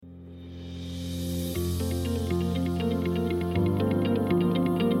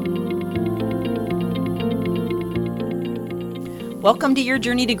Welcome to Your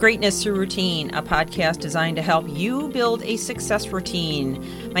Journey to Greatness Through Routine, a podcast designed to help you build a success routine.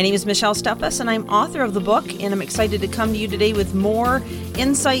 My name is Michelle Steffes, and I'm author of the book, and I'm excited to come to you today with more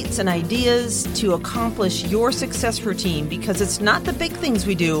insights and ideas to accomplish your success routine, because it's not the big things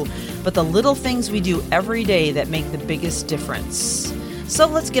we do, but the little things we do every day that make the biggest difference. So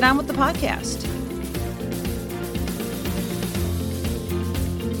let's get on with the podcast.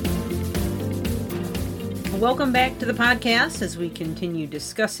 Welcome back to the podcast as we continue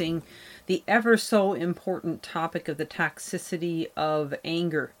discussing the ever so important topic of the toxicity of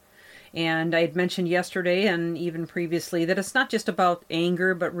anger. And I had mentioned yesterday and even previously that it's not just about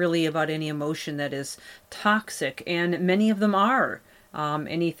anger, but really about any emotion that is toxic. And many of them are.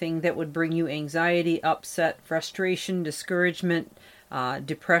 Anything that would bring you anxiety, upset, frustration, discouragement,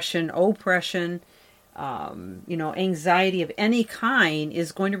 depression, oppression, anxiety of any kind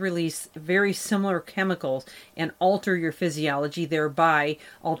is going to release very similar chemicals and alter your physiology, thereby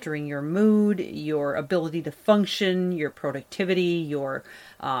altering your mood, your ability to function, your productivity, your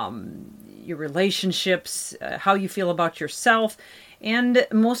relationships, how you feel about yourself, and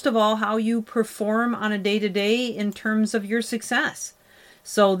most of all, how you perform on a day-to-day in terms of your success.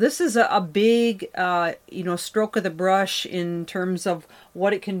 So this is a big, stroke of the brush in terms of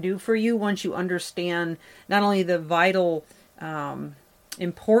what it can do for you once you understand not only the vital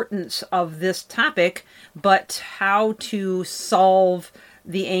importance of this topic, but how to solve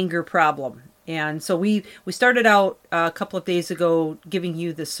the anger problem. And so we started out a couple of days ago giving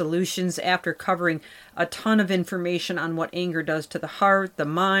you the solutions after covering a ton of information on what anger does to the heart, the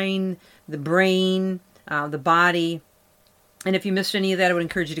mind, the brain, the body. And if you missed any of that, I would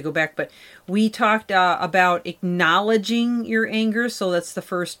encourage you to go back. But we talked about acknowledging your anger. So that's the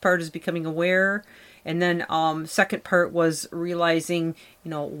first part, is becoming aware. And then second part was realizing,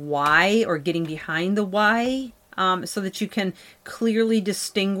 why, or getting behind the why, so that you can clearly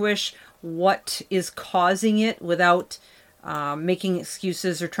distinguish what is causing it without making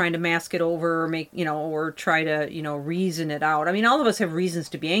excuses or trying to mask it over, or or try to, reason it out. I mean, all of us have reasons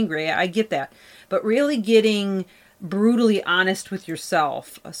to be angry. I get that. But really getting brutally honest with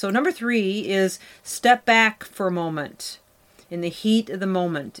yourself. So number 3 is step back for a moment. In the heat of the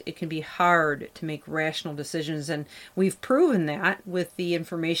moment, it can be hard to make rational decisions, and we've proven that with the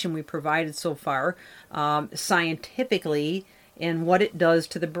information we provided so far, scientifically, and what it does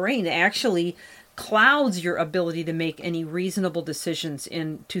to the brain. It actually clouds your ability to make any reasonable decisions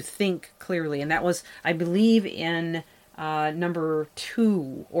and to think clearly. And that was, I believe, in number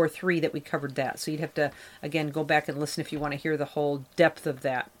 2 or 3 that we covered that. So you'd have to, again, go back and listen if you want to hear the whole depth of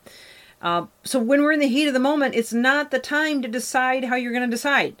that. So when we're in the heat of the moment, it's not the time to decide how you're going to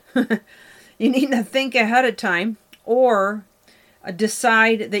decide. You need to think ahead of time, or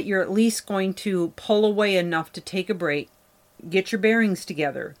decide that you're at least going to pull away enough to take a break, get your bearings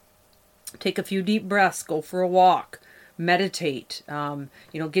together, take a few deep breaths, go for a walk, meditate,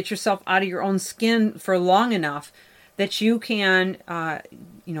 get yourself out of your own skin for long enough that you can,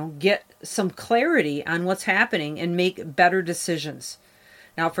 get some clarity on what's happening and make better decisions.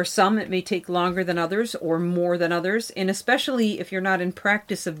 Now, for some, it may take longer than others or more than others. And especially if you're not in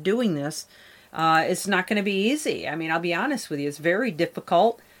practice of doing this, it's not going to be easy. I mean, I'll be honest with you, it's very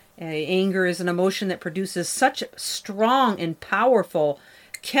difficult. Anger is an emotion that produces such strong and powerful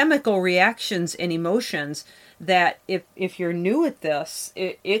chemical reactions and emotions that if you're new at this,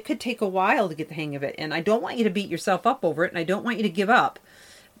 it could take a while to get the hang of it. And I don't want you to beat yourself up over it, and I don't want you to give up.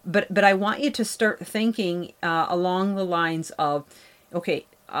 But I want you to start thinking along the lines of, okay,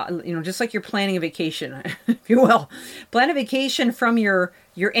 just like you're planning a vacation, if you will. Plan a vacation from your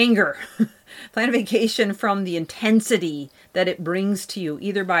anger. Plan a vacation from the intensity that it brings to you,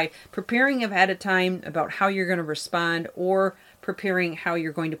 either by preparing ahead of time about how you're going to respond, or preparing how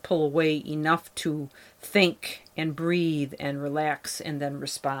you're going to pull away enough to think and breathe and relax and then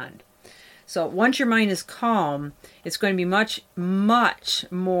respond. So once your mind is calm, it's going to be much, much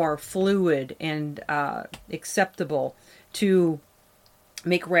more fluid and acceptable to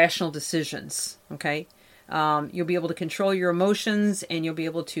make rational decisions, okay? You'll be able to control your emotions, and you'll be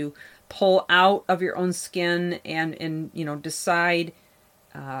able to pull out of your own skin and decide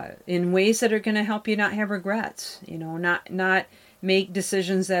in ways that are going to help you not have regrets, not make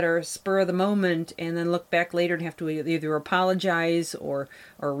decisions that are spur of the moment and then look back later and have to either apologize or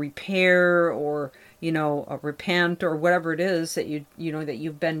repair or repent or whatever it is that that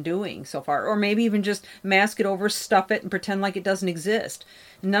you've been doing so far, or maybe even just mask it over, stuff it, and pretend like it doesn't exist.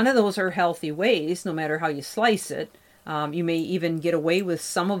 None of those are healthy ways, no matter how you slice it. You may even get away with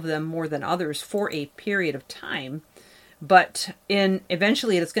some of them more than others for a period of time, but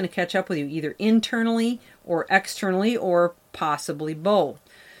eventually it's going to catch up with you, either internally or externally or possibly both.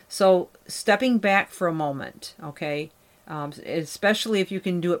 So stepping back for a moment, okay, especially if you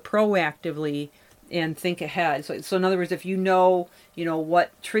can do it proactively and think ahead. So in other words, if you know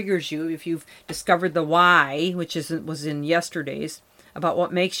what triggers you, if you've discovered the why, which was in yesterday's, about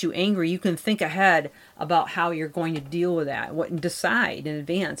what makes you angry, you can think ahead about how you're going to deal with that, and decide in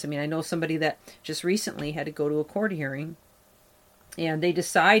advance. I mean, I know somebody that just recently had to go to a court hearing, and they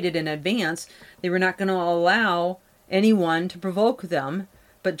decided in advance they were not going to allow anyone to provoke them,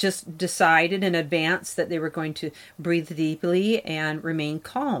 but just decided in advance that they were going to breathe deeply and remain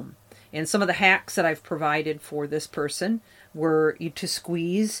calm. And some of the hacks that I've provided for this person were to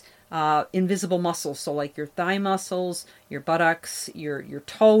squeeze invisible muscles, so like your thigh muscles, your buttocks, your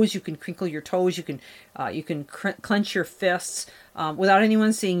toes. You can crinkle your toes. You can clench your fists without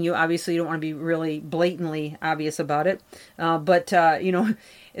anyone seeing you. Obviously, you don't want to be really blatantly obvious about it, but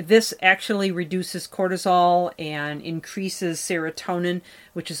this actually reduces cortisol and increases serotonin,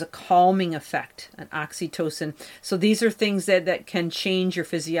 which is a calming effect, an oxytocin. So these are things that can change your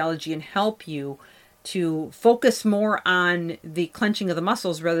physiology and help you to focus more on the clenching of the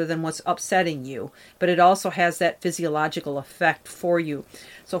muscles rather than what's upsetting you. But it also has that physiological effect for you.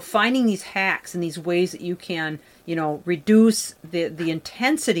 So finding these hacks and these ways that you can, reduce the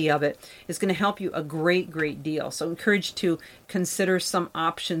intensity of it is going to help you a great deal. So encourage to consider some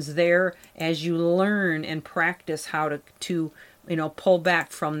options there as you learn and practice how to pull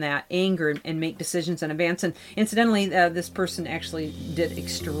back from that anger and make decisions in advance. And incidentally, this person actually did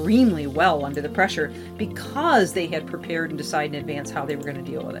extremely well under the pressure because they had prepared and decided in advance how they were going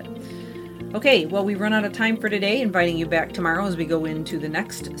to deal with it. Okay, well, we've run out of time for today. Inviting you back tomorrow as we go into the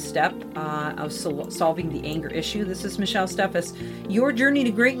next step of solving the anger issue. This is Michelle Steffes, your journey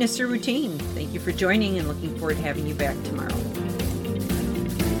to greatness through routine. Thank you for joining and looking forward to having you back tomorrow.